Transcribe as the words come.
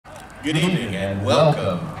Good evening and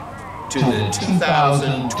welcome to the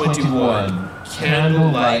 2021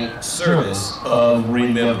 Candlelight Service of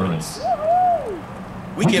Remembrance.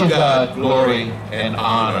 We give God glory and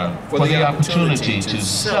honor for the opportunity to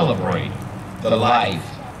celebrate the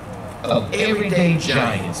life of everyday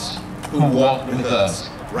giants who walked with us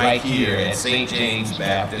right here at St. James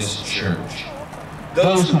Baptist Church.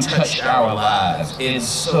 Those who touched our lives in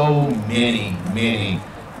so many, many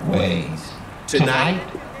ways. Tonight,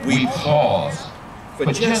 we pause for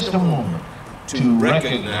just a moment to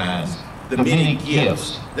recognize the many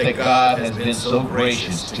gifts that God has been so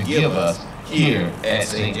gracious to give us here at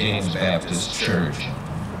St. James Baptist Church.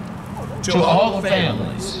 To all the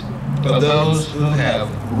families of those who have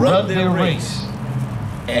run their race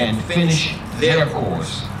and finished their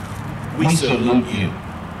course, we salute you.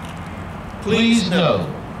 Please know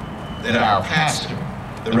that our pastor,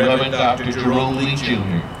 the Reverend Dr. Jerome Lee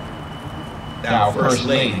Jr., our First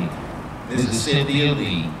Lady, Mrs. Cynthia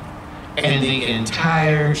Lee, and the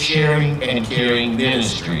entire Sharing and Caring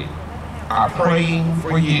ministry are praying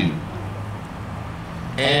for you.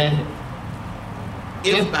 And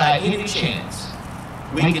if by any chance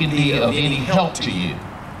we can be of any help to you,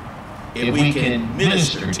 if we can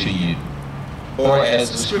minister to you, or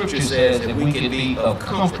as the scripture says, if we can be of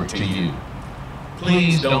comfort to you,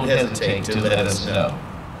 please don't hesitate to let us know.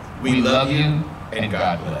 We love you, and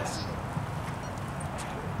God bless.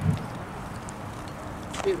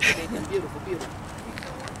 Beautiful, beautiful, beautiful.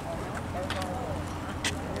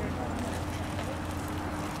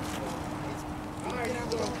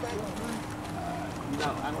 No,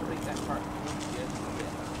 I don't think that part.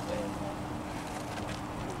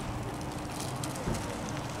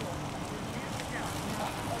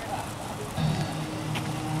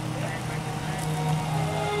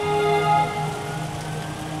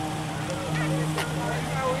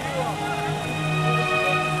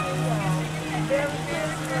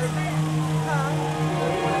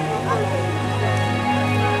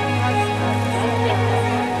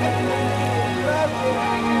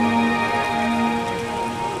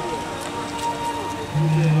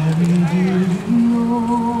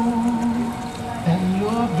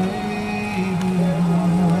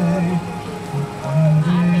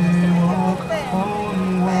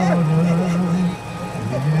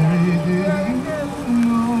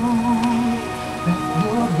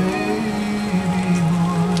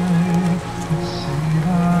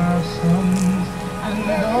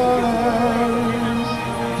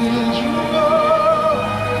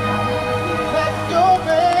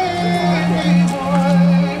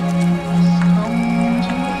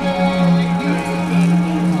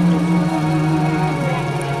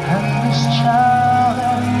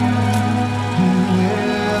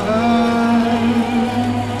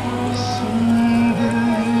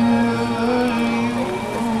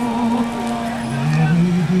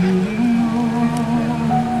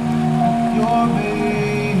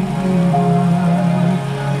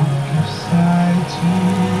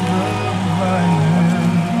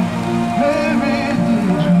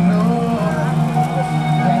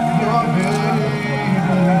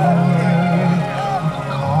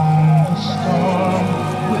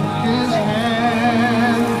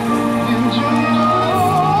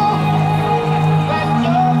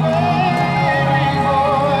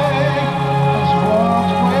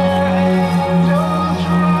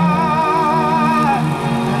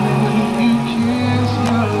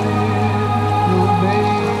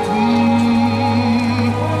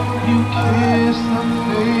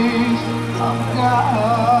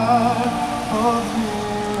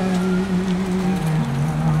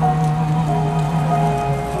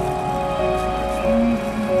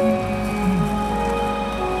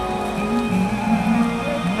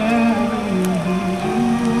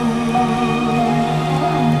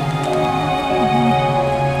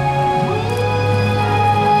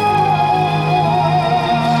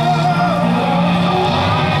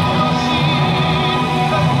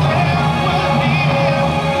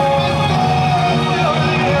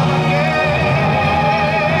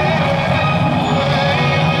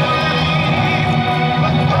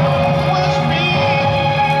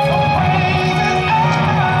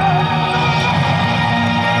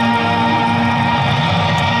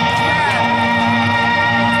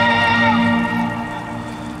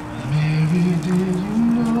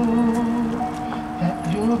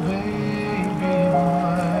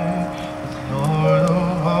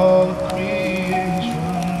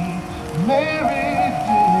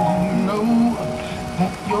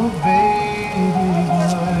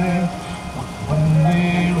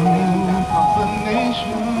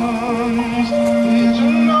 Did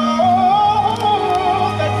you know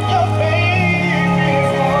that your baby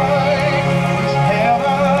boy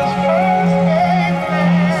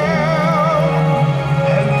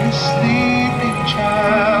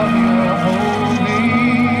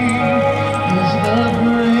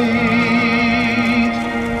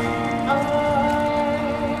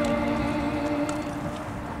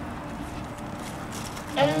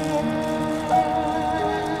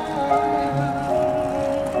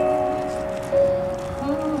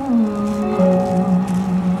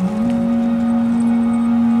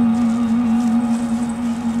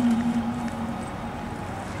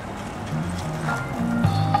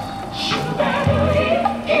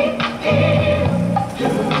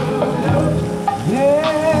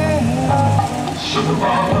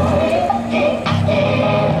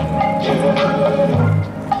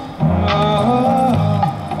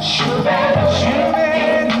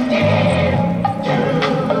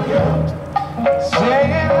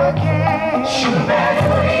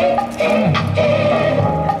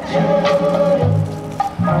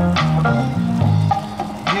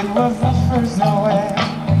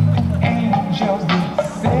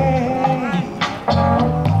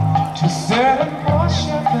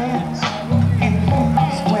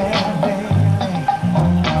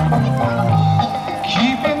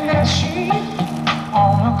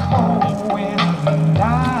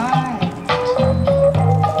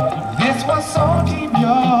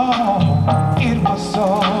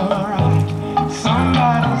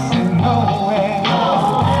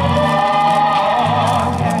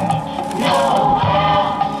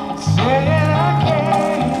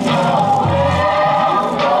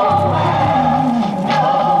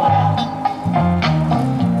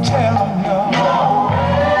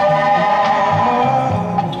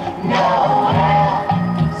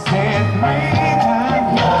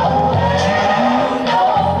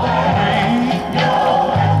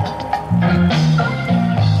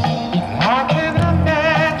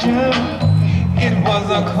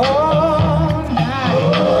a cold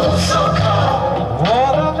night. So cold.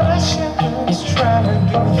 All of the shepherds trying to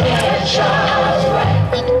do their jobs right.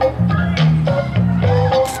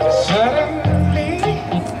 Suddenly,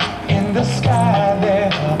 in the sky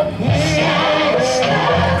there appears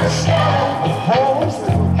a host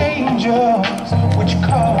of angels which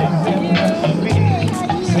cause them to be.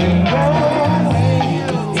 Say no way,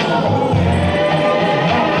 no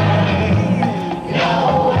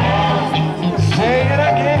way. Say it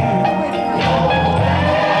again.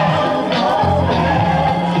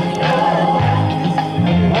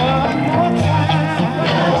 One more time.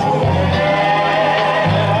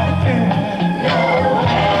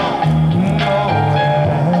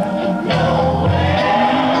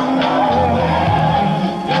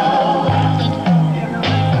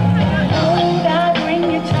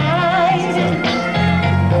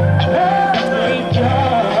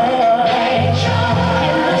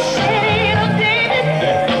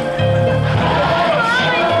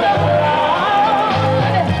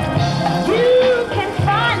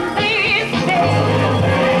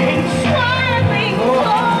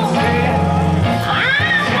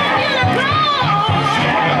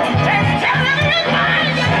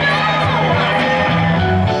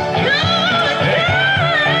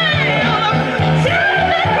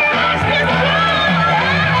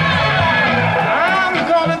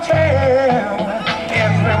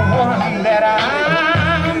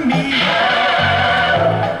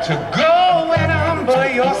 To go and humble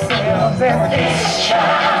yourselves at this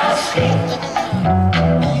child's feet.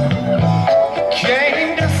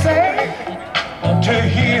 Came to save, to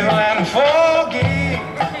heal and forgive.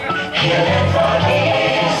 Heal and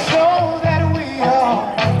forgive. So that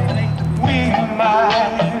we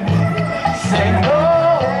might say no.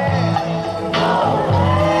 No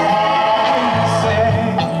way. Say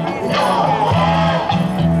no way.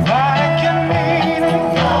 Like you mean it.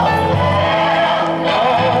 No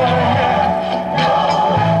way.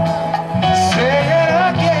 Say it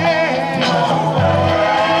again.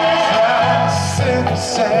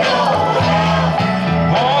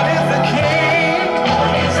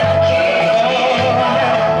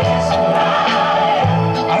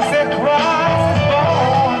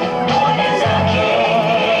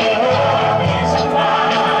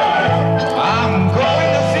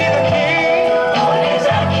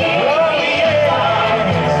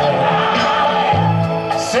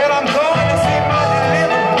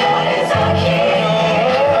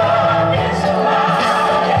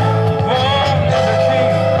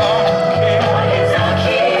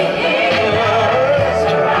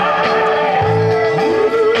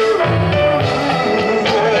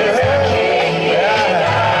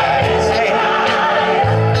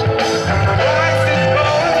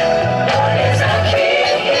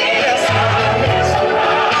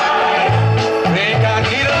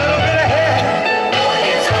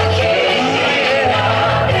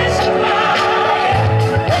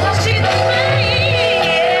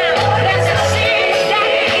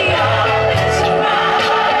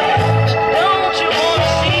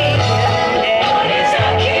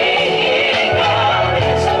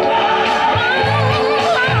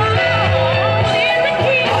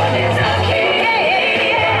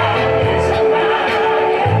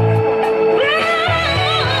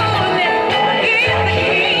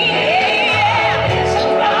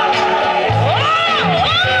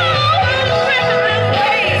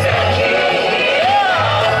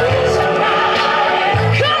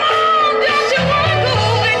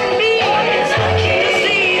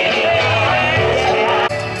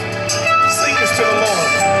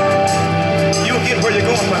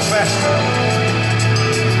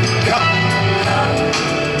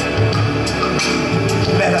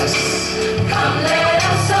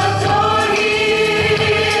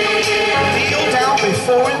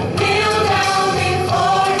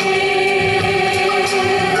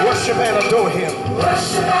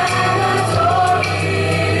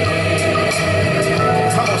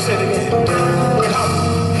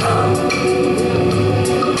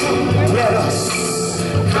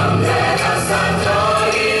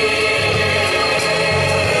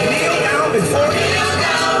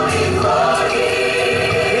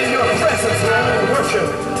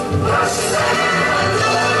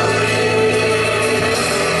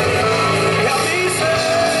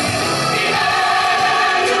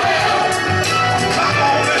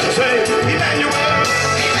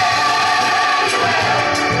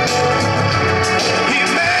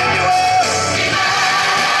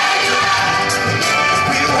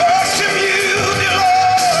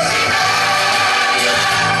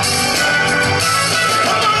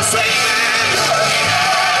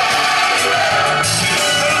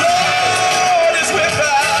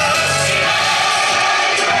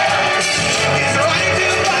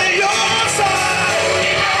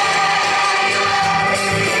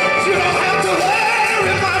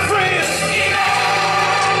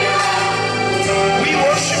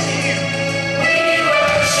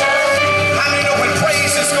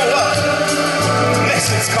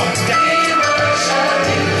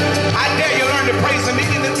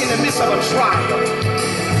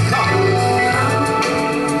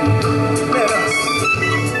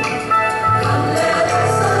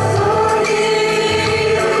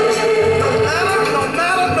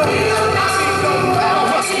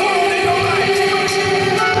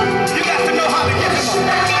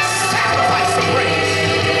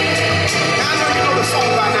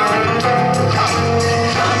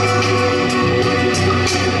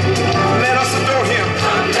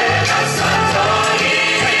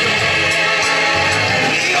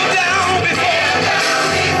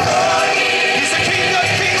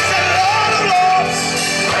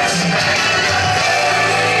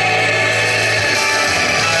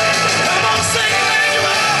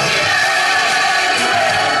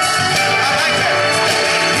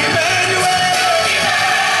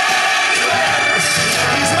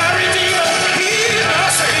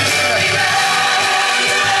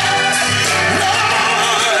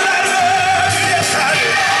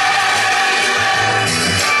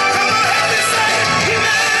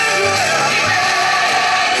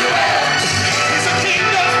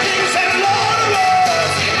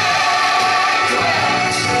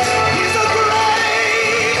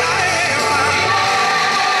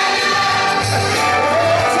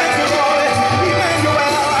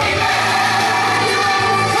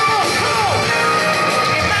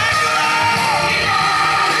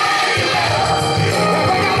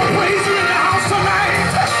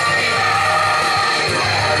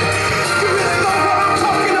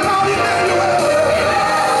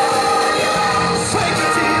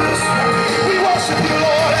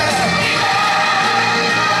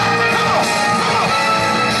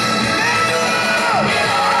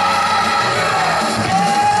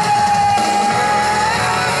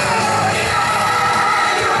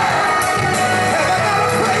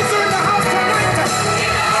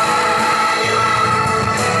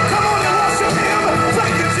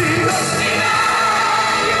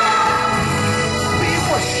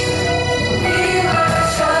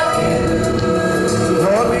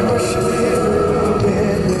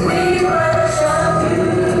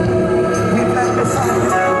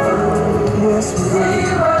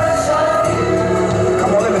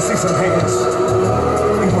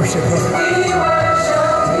 worship Him. We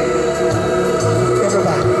worship you.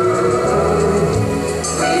 Everybody.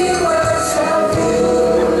 We worship you.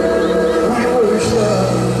 We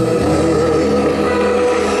worship you.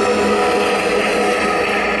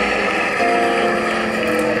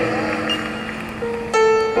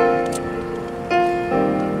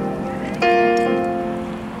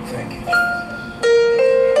 Thank you, Jesus.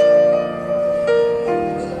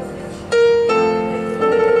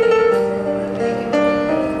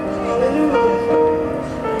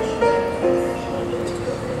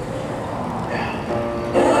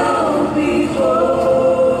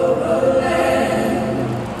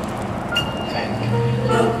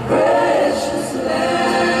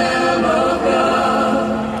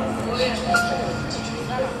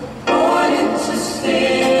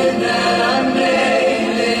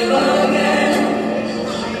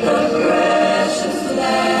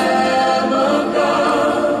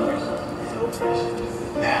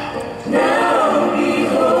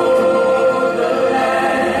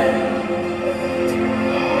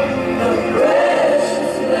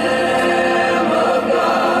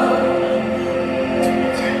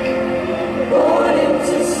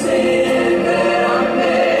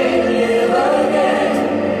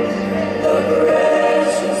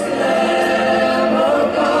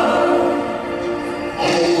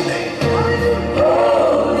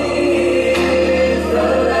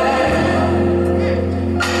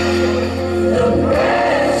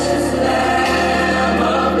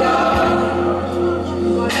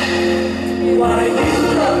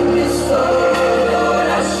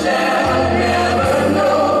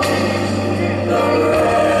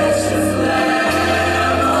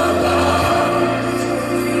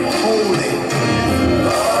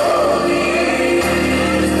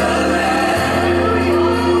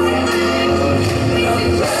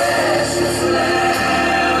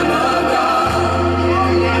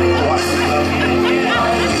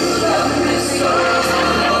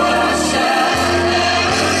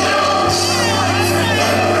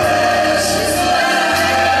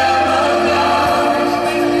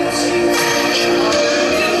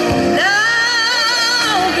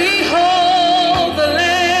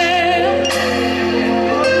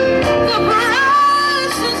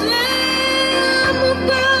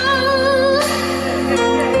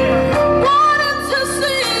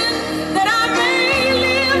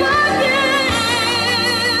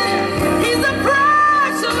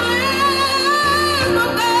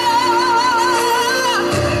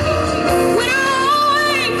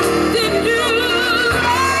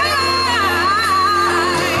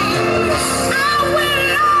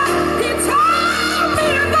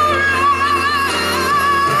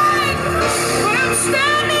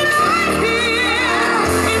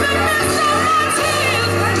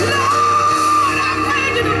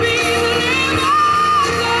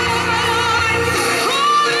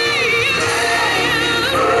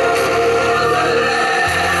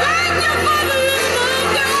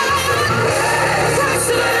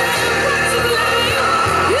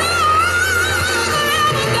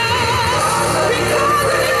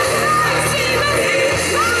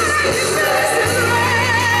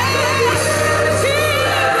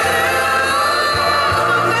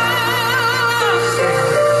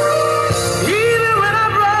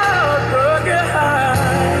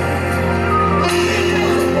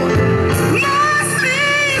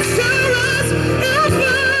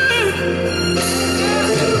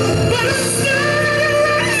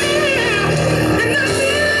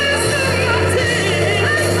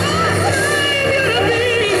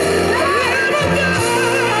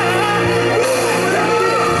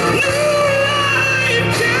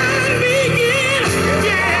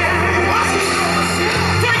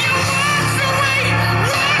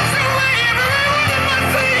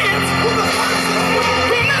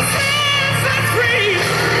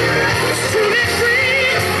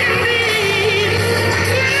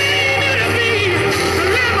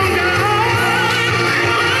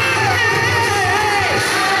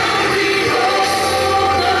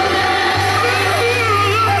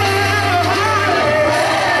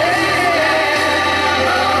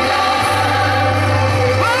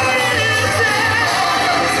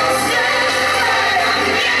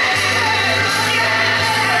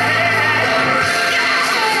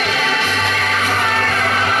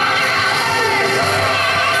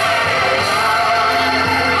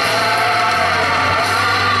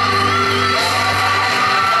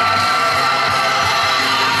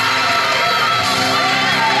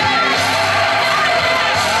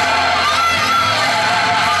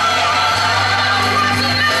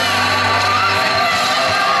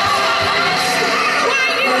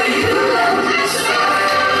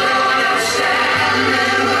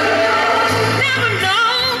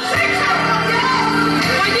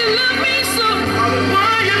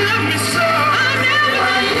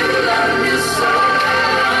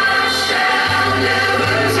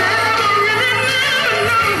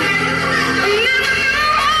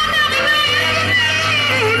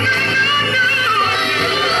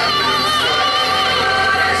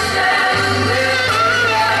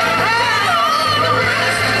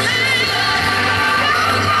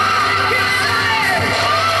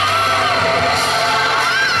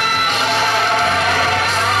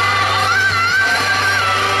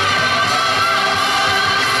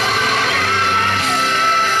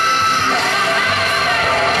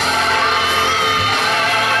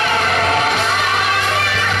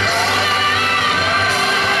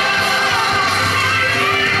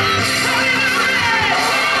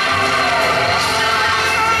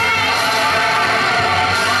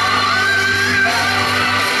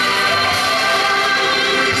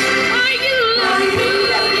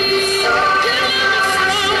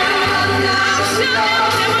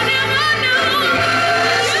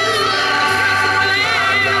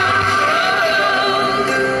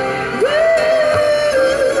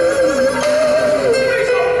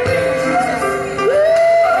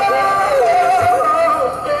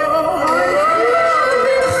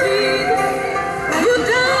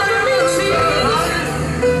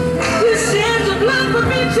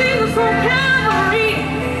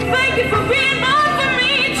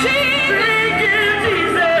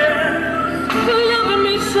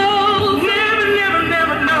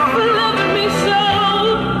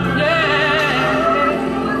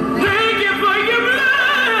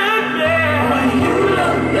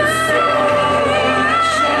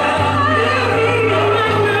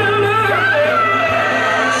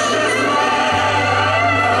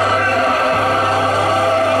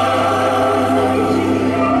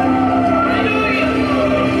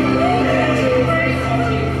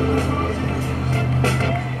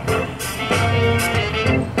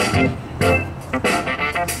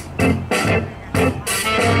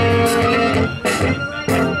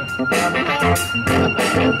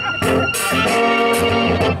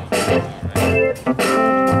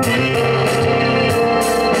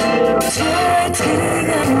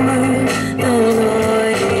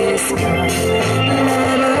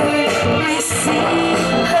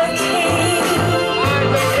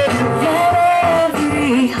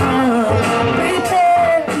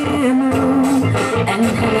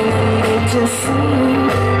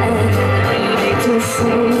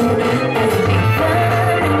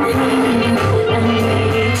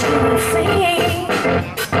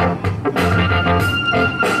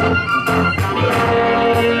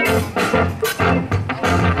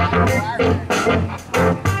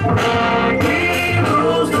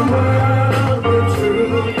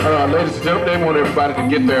 Ladies and gentlemen, they want everybody to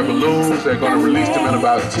get their balloons. They're going to release them in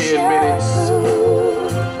about 10 minutes.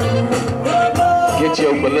 Get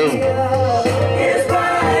your balloon.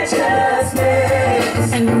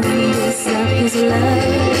 And this love is love.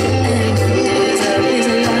 And this love is love.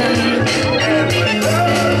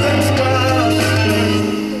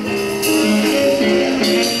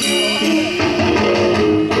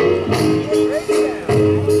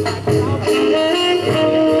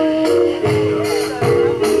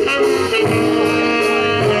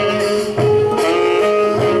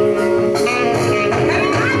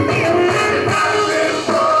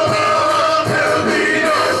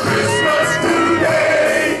 Christmas today.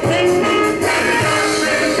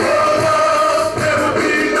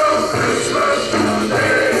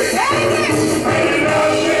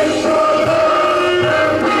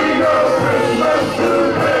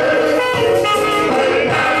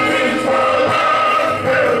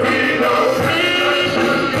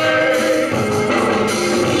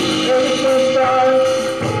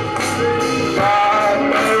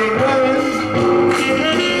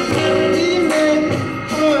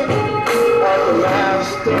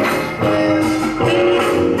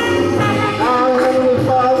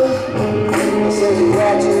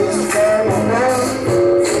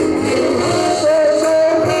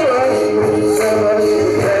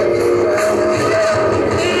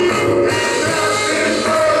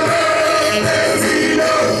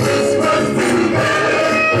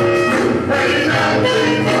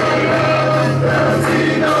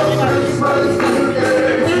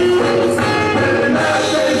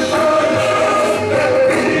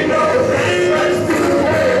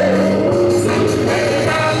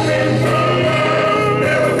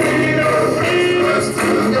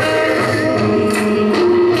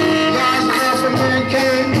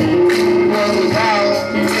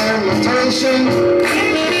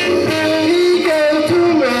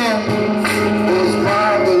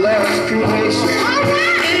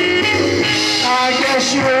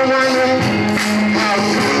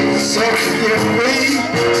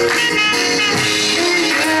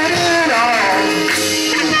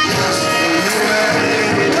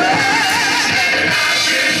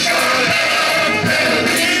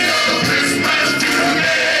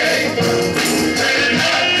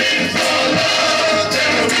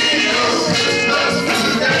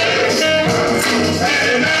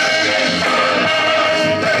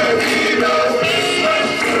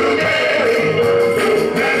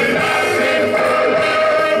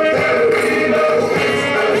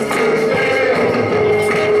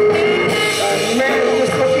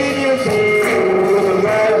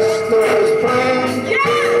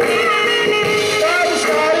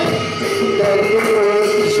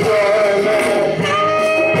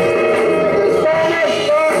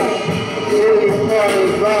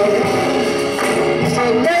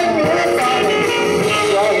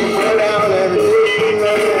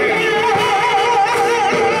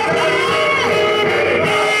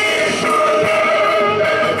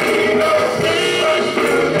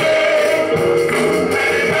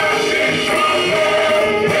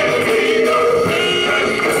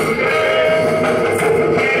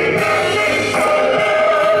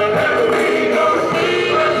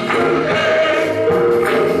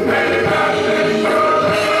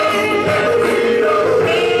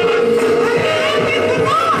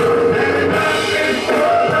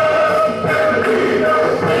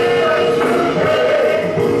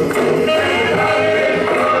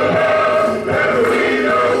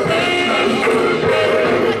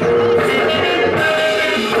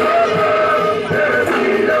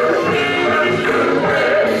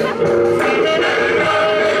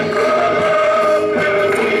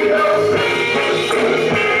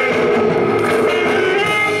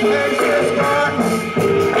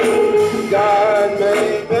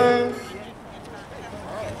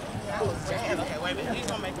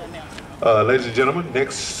 Ladies and gentlemen,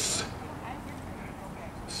 next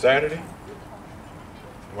Saturday,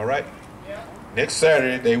 am I right? Next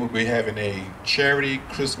Saturday, they will be having a charity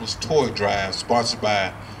Christmas toy drive sponsored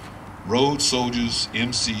by Road Soldiers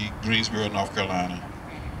MC, Greensboro, North Carolina,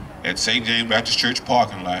 at St. James Baptist Church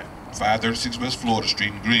parking lot, 536 West Florida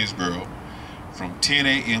Street in Greensboro, from 10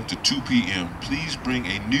 a.m. to 2 p.m. Please bring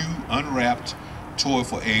a new unwrapped toy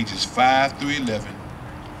for ages 5 through 11.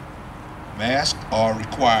 Masks are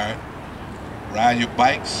required. Ride your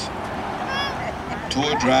bikes.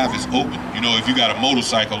 Toy drive is open. You know, if you got a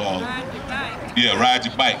motorcycle or ride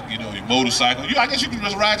your bike. You know, your motorcycle. I guess you can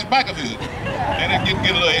just ride your bike up here and then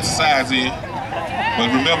get a little exercise in.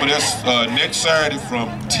 But remember, that's next Saturday from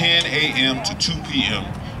 10 a.m. to 2 p.m.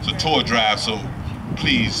 It's a toy drive, so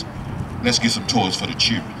please, let's get some toys for the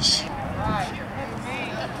children.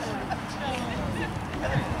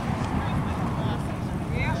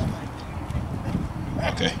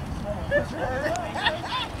 Okay.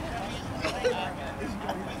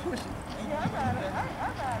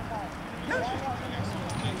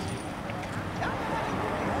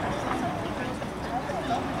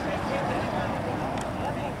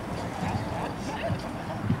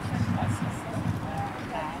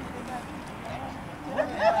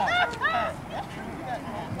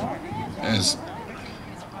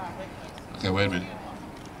 Okay, wait a minute.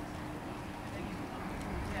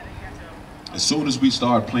 As soon as we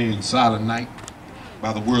start playing Silent Night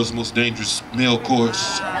by the world's most dangerous male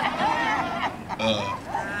chorus,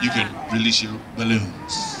 you can release your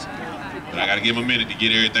balloons. But I gotta give him a minute to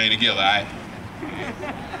get everything together, all right?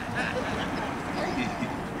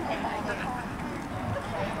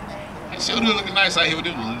 It sure do looking nice out here with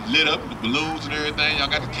them lit up, the balloons and everything. Y'all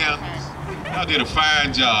got the candles. Y'all did a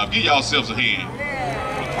fine job. Give yourselves a hand.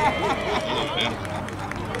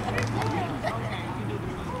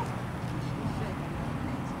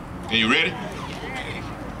 Are you ready? All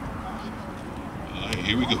right,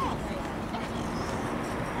 here we go.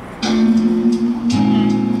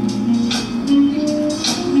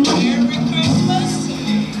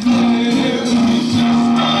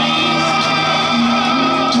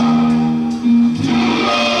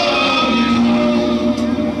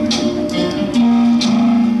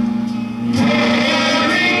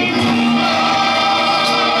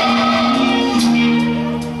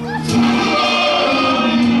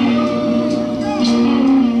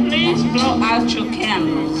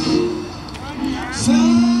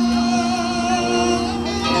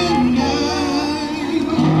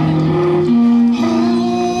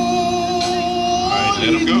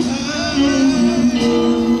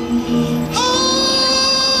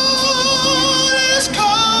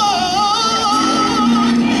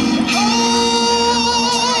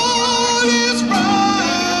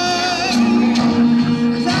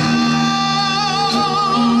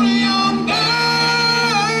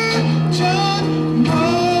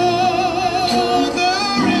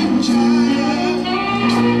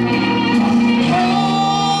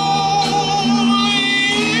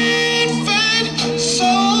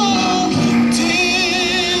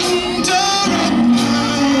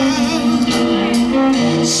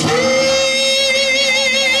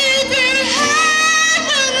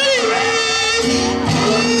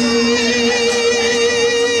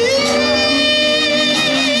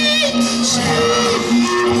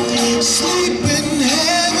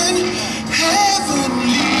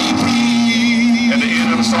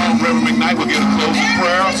 We'll get a closing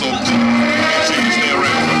prayer, so make sure you stay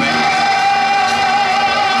around for that.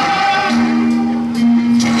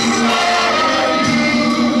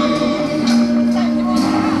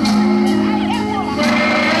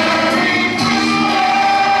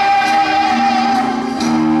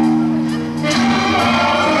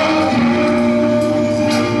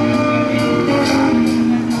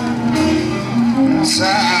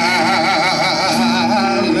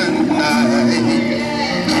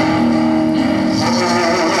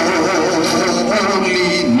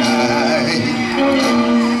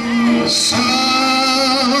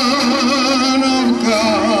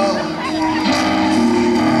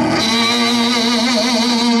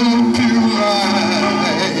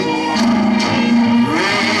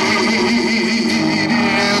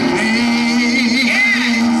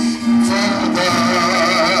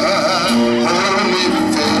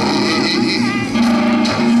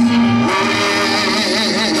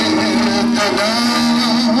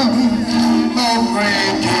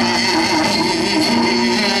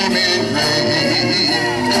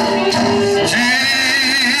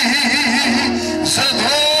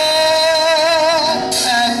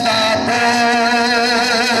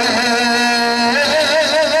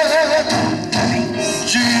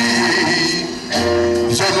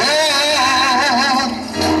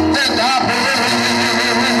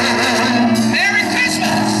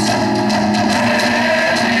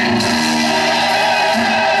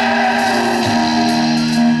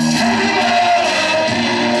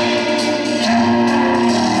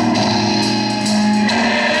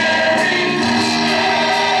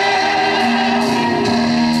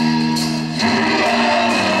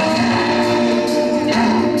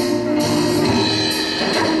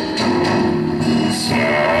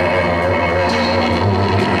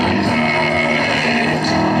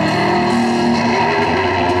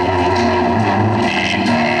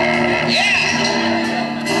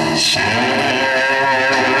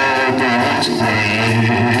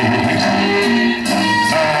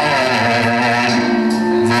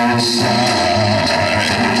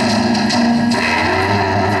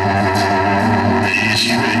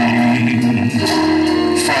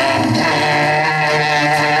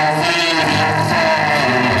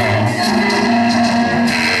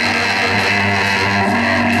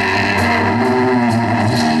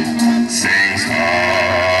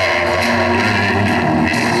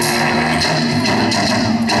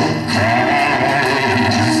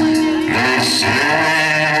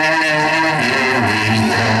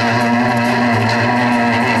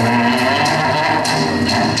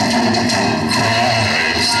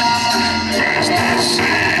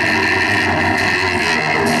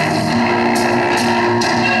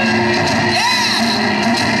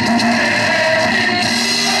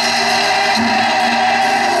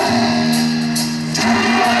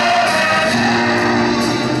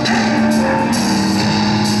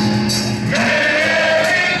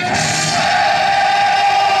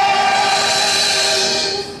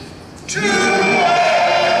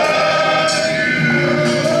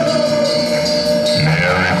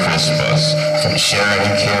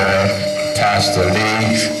 Sharon Carey, Pastor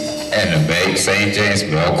Lee, and the Babe St. James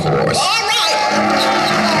Bell Chorus. All right.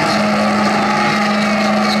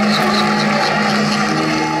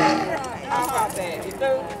 How about that? You do?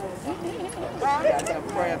 Well, I got some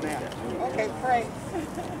prayer now. Okay, pray.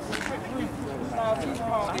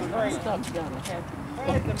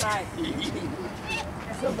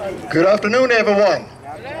 Good afternoon, everyone.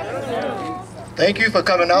 Thank you for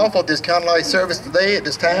coming out for this candlelight service today. At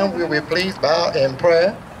this time, we will be pleased bow in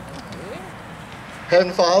prayer.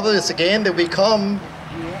 Heavenly Father, it's again that we come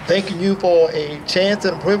thanking you for a chance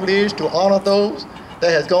and a privilege to honor those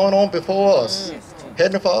that has gone on before us.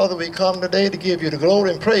 Heavenly Father, we come today to give you the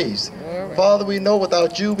glory and praise. Father, we know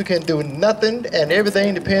without you we can do nothing, and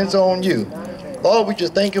everything depends on you. Lord, we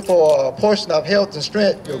just thank you for a portion of health and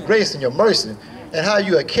strength, your grace and your mercy, and how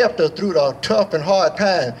you have kept us through the tough and hard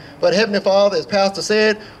time. But Heavenly Father, as Pastor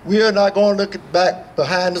said, we are not going to look back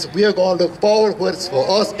behind us. We are going to look forward what's for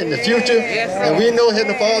us in the future. And we know,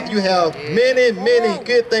 Heavenly Father, you have many, many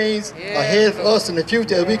good things ahead for us in the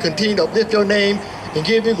future as we continue to uplift your name and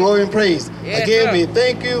give you glory and praise. Again, we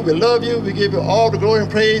thank you, we love you, we give you all the glory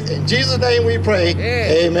and praise. In Jesus' name we pray,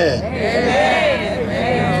 amen. Amen.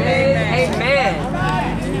 Amen.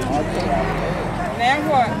 Now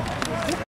what?